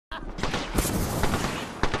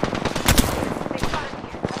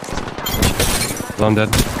No, I'm dead.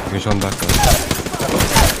 You can show him back though.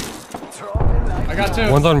 I got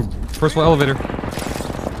two. One's on first floor elevator.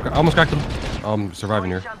 I almost cracked him. I'm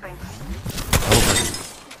surviving here.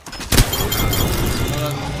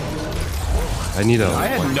 I need a. I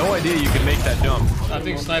had no idea you could make that jump. I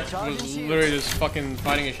think Snipe was literally just fucking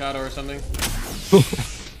fighting a shadow or something. I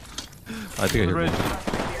think I hear him.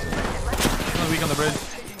 Weak on the bridge.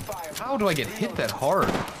 How do I get hit that hard?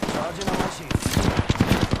 I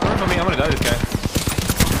don't know me. I'm gonna die this guy.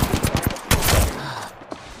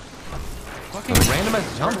 Fucking random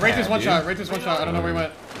ass jump. Rate this one shot. Rate this one shot. I don't know where he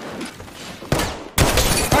went.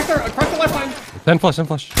 Crack the left line. 10 flush, 10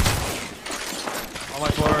 flush. On my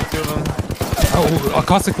floor, two of them. Oh, a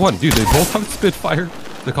caustic one, dude. They both have Spitfire.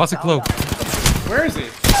 The caustic glow. Where is he?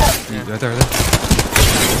 Yeah. Right there, right there.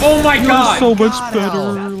 Oh my god! So much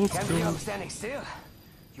better. Let's go.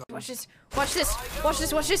 Watch this. Watch this. Watch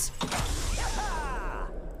this. Watch this.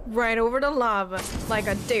 Right over the lava, like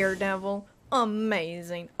a daredevil.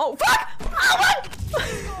 Amazing. Oh fuck! Oh what?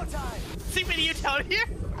 Timmy, you down here?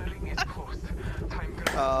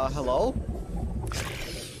 Hello?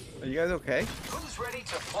 Are you guys okay? Who's ready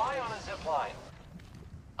to fly on a zip line?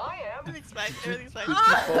 I am. Everything's fine. Everything's fine.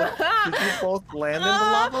 Did you both land in the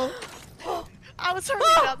lava? I was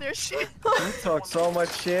already down there. Shit. You talk so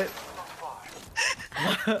much shit.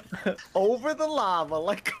 Over the lava,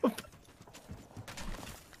 like.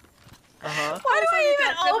 Why do I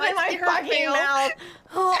even open my fucking mouth?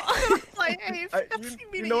 Like, hey,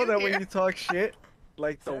 You know that when you talk shit,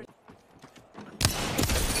 like the.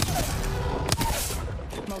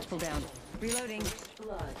 Multiple down. Reloading.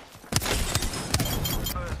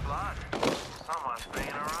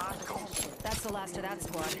 That's the last of that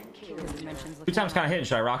squad. 2 times kind of hitting.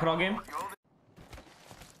 Should I rock it all game?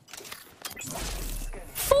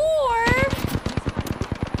 4?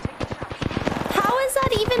 How is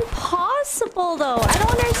that even possible, though? I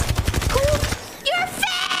don't understand. You're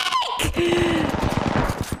fake!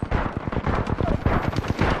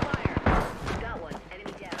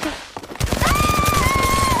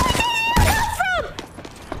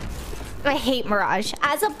 I hate Mirage.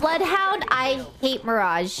 As a bloodhound, I hate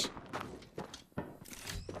Mirage.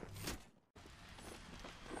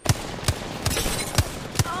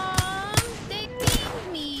 They beat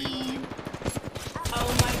me. Oh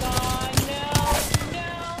my god, no, no,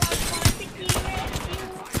 I want to keep it.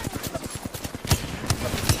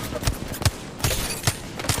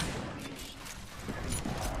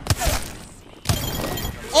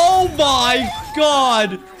 Oh my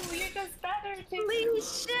god! You're just better to Holy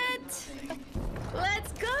shit!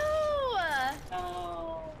 Let's go!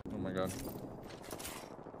 Oh. Oh my god.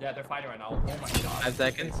 Yeah, they're fighting right now. Oh my god. 5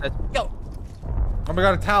 seconds. Go! Oh my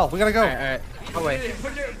god, a towel. We gotta go. Alright. Oh wait.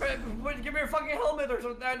 Give me your fucking helmet or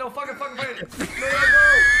something. No, fucking.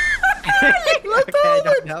 You left the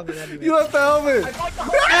helmet. You left the helmet.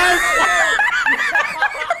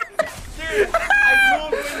 Dude, I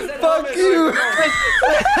moved when you said Fuck helmet. you.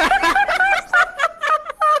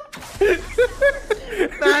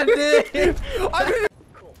 That did.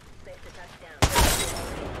 Cool. Safe to touch down.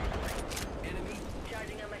 Enemy.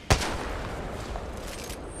 Charging on my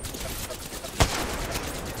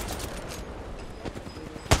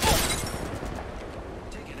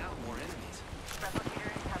Taking out more enemies.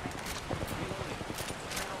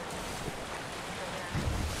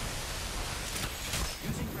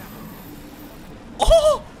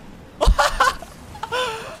 Oh!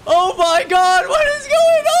 Oh my god, what is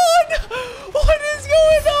going on? What is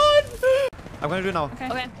going on? I'm gonna do it now.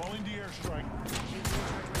 Okay.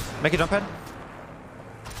 Make a jump pad.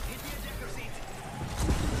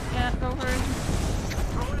 Yeah, go for it.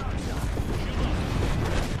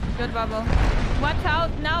 Good bubble. Watch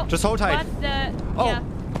out now. Just hold tight. What's the... Oh. Yeah.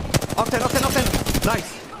 Octane. Nice.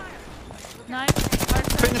 Nice.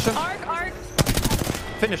 Finish him. Arc.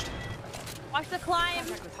 Finished. Watch the climb.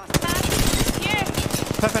 Back. Here.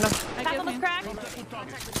 Perfect. Tackle the crack.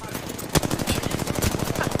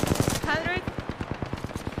 100.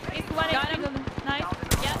 He's one. Got him. Nice.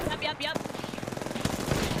 Yep.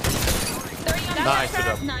 30 on Nice, that good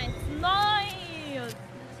job. Nice.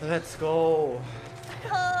 Let's go.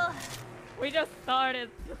 We just started.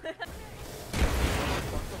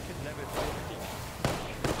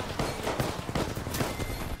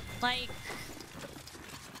 Like...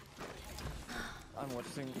 I'm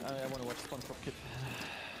watching. I want to watch SpongeBob Kid.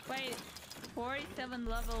 Wait, 47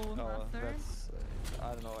 level No, master? that's.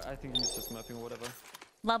 I don't know. I think he's just mapping or whatever.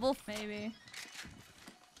 Level? Maybe.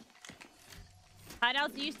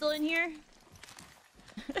 Hideouts, are you still in here?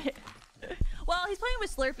 Well, he's playing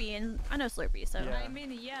with Slurpee, and I know Slurpee, so... Yeah. I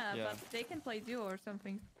mean, yeah, but they can play duo or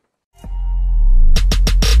something.